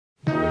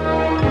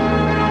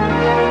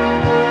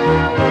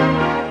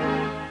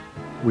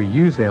We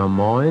use our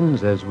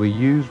minds as we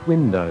use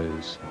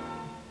windows,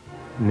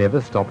 never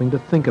stopping to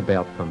think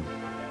about them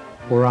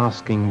or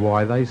asking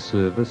why they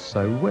serve us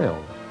so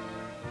well.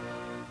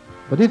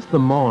 But if the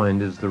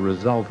mind is the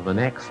result of an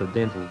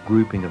accidental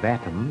grouping of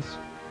atoms,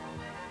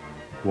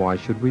 why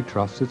should we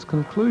trust its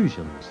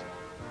conclusions?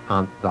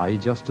 Aren't they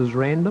just as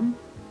random?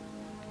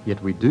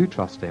 Yet we do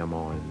trust our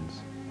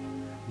minds.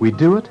 We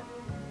do it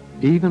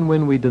even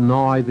when we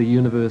deny the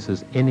universe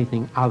is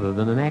anything other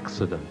than an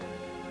accident.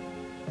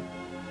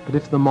 But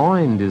if the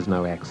mind is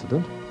no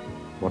accident,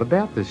 what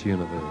about this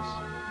universe?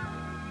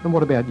 And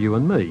what about you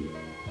and me?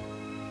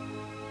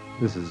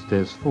 This is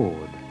Des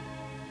Ford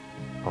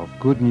of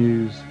Good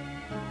News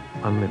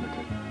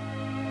Unlimited.